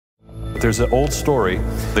There's an old story,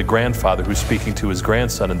 the grandfather who's speaking to his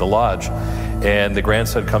grandson in the lodge, and the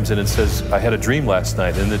grandson comes in and says, I had a dream last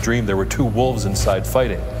night. In the dream there were two wolves inside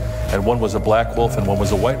fighting, and one was a black wolf and one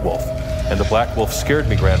was a white wolf. And the black wolf scared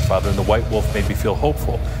me, grandfather, and the white wolf made me feel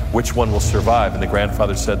hopeful. Which one will survive? And the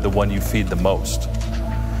grandfather said, the one you feed the most.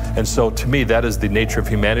 And so to me, that is the nature of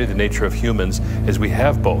humanity, the nature of humans, is we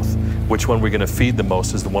have both. Which one we're going to feed the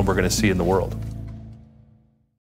most is the one we're going to see in the world.